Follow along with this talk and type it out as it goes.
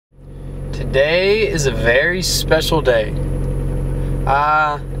Today is a very special day.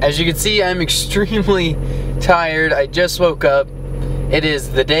 As you can see, I'm extremely tired. I just woke up. It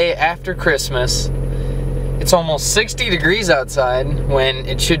is the day after Christmas. It's almost 60 degrees outside when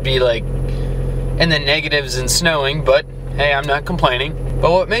it should be like in the negatives and snowing, but hey, I'm not complaining.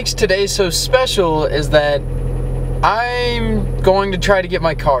 But what makes today so special is that I'm going to try to get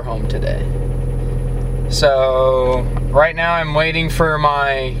my car home today. So right now I'm waiting for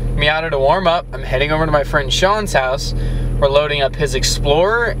my Miata to warm up. I'm heading over to my friend Sean's house. We're loading up his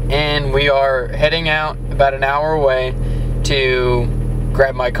Explorer and we are heading out about an hour away to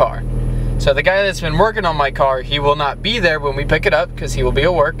grab my car. So the guy that's been working on my car, he will not be there when we pick it up because he will be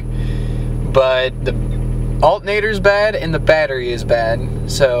at work. But the alternator's bad and the battery is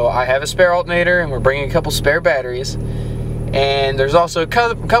bad. So I have a spare alternator and we're bringing a couple spare batteries. And there's also a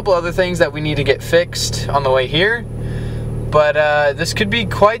couple other things that we need to get fixed on the way here. But this could be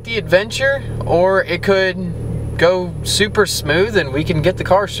quite the adventure, or it could go super smooth and we can get the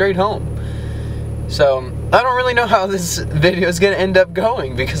car straight home. So I don't really know how this video is going to end up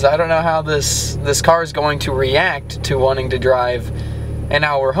going, because I don't know how this car is going to react to wanting to drive an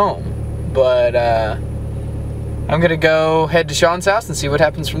hour home. But I'm going to go head to Sean's house and see what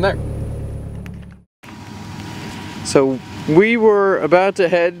happens from there. So we were about to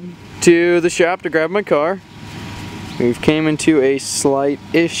head to the shop to grab my car. We've came into a slight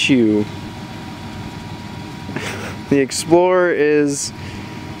issue. The Explorer is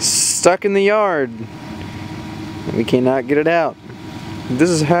stuck in the yard. We cannot get it out. This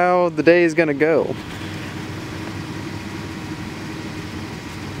is how the day is gonna go.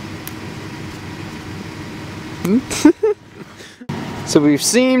 So we've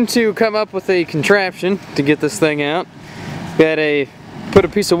seemed to come up with a contraption to get this thing out. We had to put a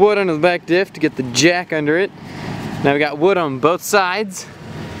piece of wood under the back diff to get the jack under it. Now we got wood on both sides.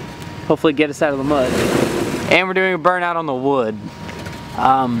 Hopefully get us out of the mud. And we're doing a burnout on the wood.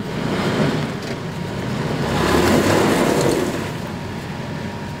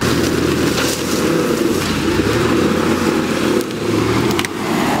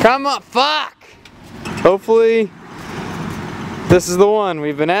 Come on, fuck! Hopefully this is the one.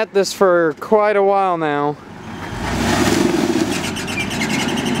 We've been at this for quite a while now.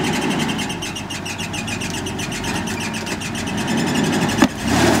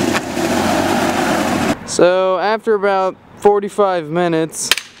 So after about 45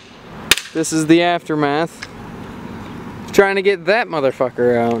 minutes, this is the aftermath. Trying to get that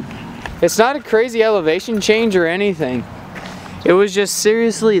motherfucker out. It's not a crazy elevation change or anything. It was just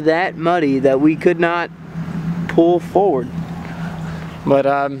seriously that muddy that we could not pull forward. But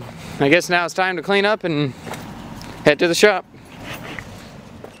I guess now it's time to clean up and head to the shop.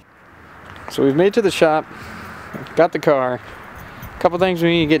 So we've made to the shop, got the car. A couple things we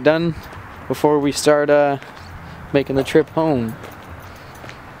need to get done before we start making the trip home.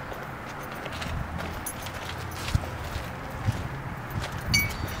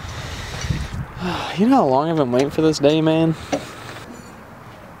 You know how long I've been waiting for this day, man?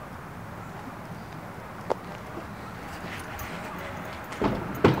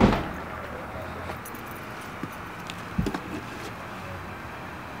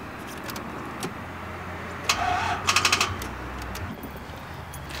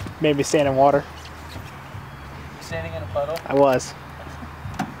 Made me stand in water. Standing in a puddle? I was.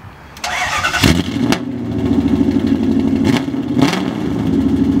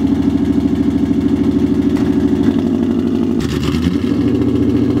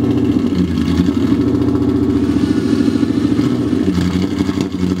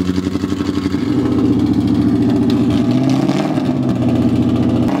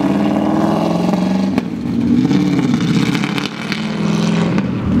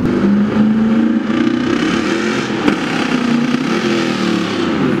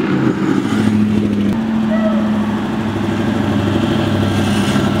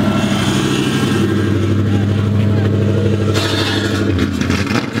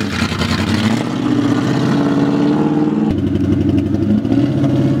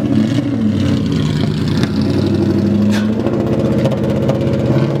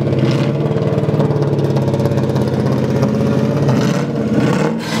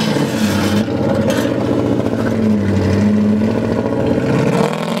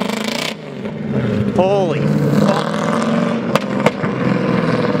 Holy fuck.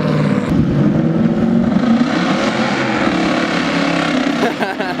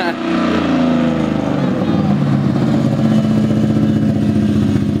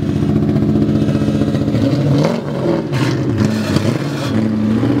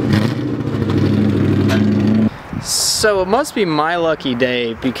 So it must be my lucky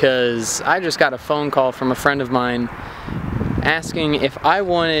day because I just got a phone call from a friend of mine asking if I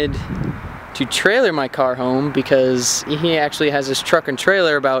wanted to trailer my car home because he actually has his truck and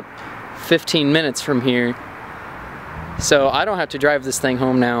trailer about 15 minutes from here. So I don't have to drive this thing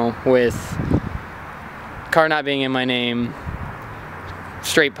home now with car not being in my name,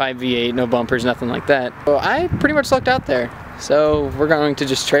 straight pipe V8, no bumpers, nothing like that. So I pretty much lucked out there. So we're going to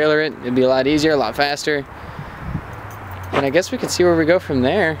just trailer it. It'd be a lot easier, a lot faster. And I guess we could see where we go from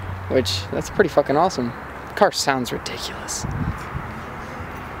there, which that's pretty fucking awesome. The car sounds ridiculous.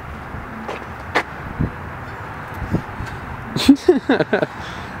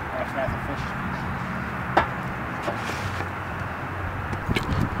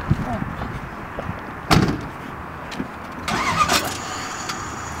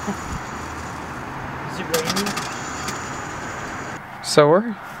 So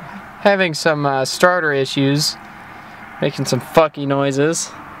we're having some starter issues, making some fucky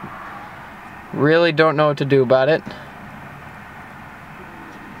noises. Really don't know what to do about it.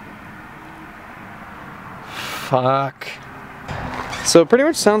 Fuck. So it pretty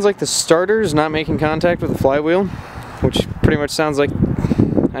much sounds like the starter's not making contact with the flywheel, which pretty much sounds like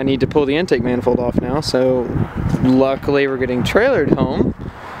I need to pull the intake manifold off now. So luckily we're getting trailered home,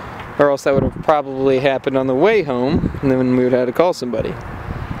 or else that would have probably happened on the way home, and then we would have had to call somebody.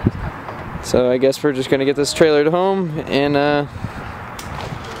 So I guess we're just gonna get this trailered home and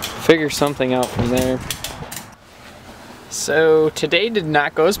figure something out from there. So today did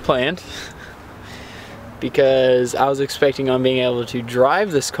not go as planned because I was expecting on being able to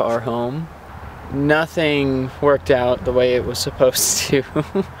drive this car home. Nothing worked out the way it was supposed to.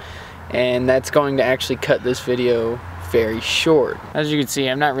 And that's going to actually cut this video very short. As you can see,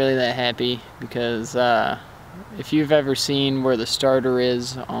 I'm not really that happy because if you've ever seen where the starter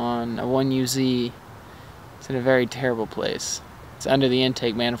is on a 1UZ, it's in a very terrible place. It's under the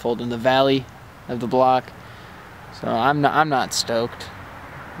intake manifold in the valley of the block. So I'm not stoked.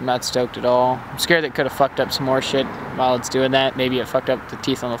 I'm not stoked at all. I'm scared it could have fucked up some more shit while it's doing that. Maybe it fucked up the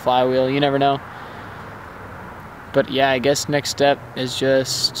teeth on the flywheel. You never know. But yeah, I guess next step is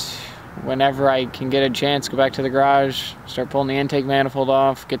just whenever I can get a chance, go back to the garage, start pulling the intake manifold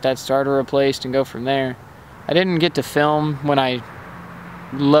off, get that starter replaced, and go from there. I didn't get to film when I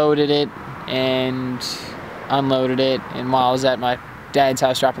loaded it and unloaded it, and while I was at my dad's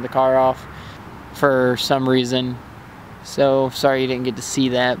house dropping the car off for some reason. So sorry you didn't get to see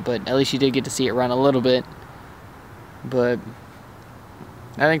that, but at least you did get to see it run a little bit. But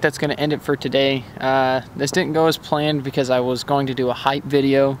I think that's going to end it for today. This didn't go as planned because I was going to do a hype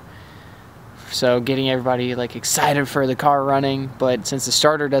video, so getting everybody like excited for the car running, but since the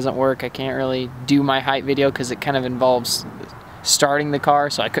starter doesn't work, I can't really do my hype video because it kind of involves starting the car,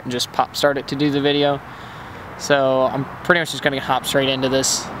 so I couldn't just pop start it to do the video. So I'm pretty much just going to hop straight into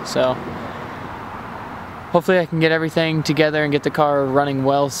this. So hopefully I can get everything together and get the car running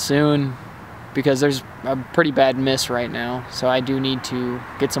well soon, because there's a pretty bad miss right now. So I do need to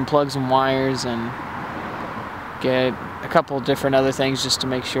get some plugs and wires and get a couple different other things just to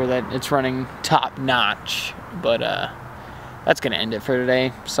make sure that it's running top notch. But that's gonna end it for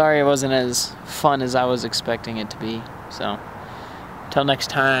today. Sorry it wasn't as fun as I was expecting it to be. So until next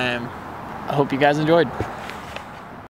time, I hope you guys enjoyed.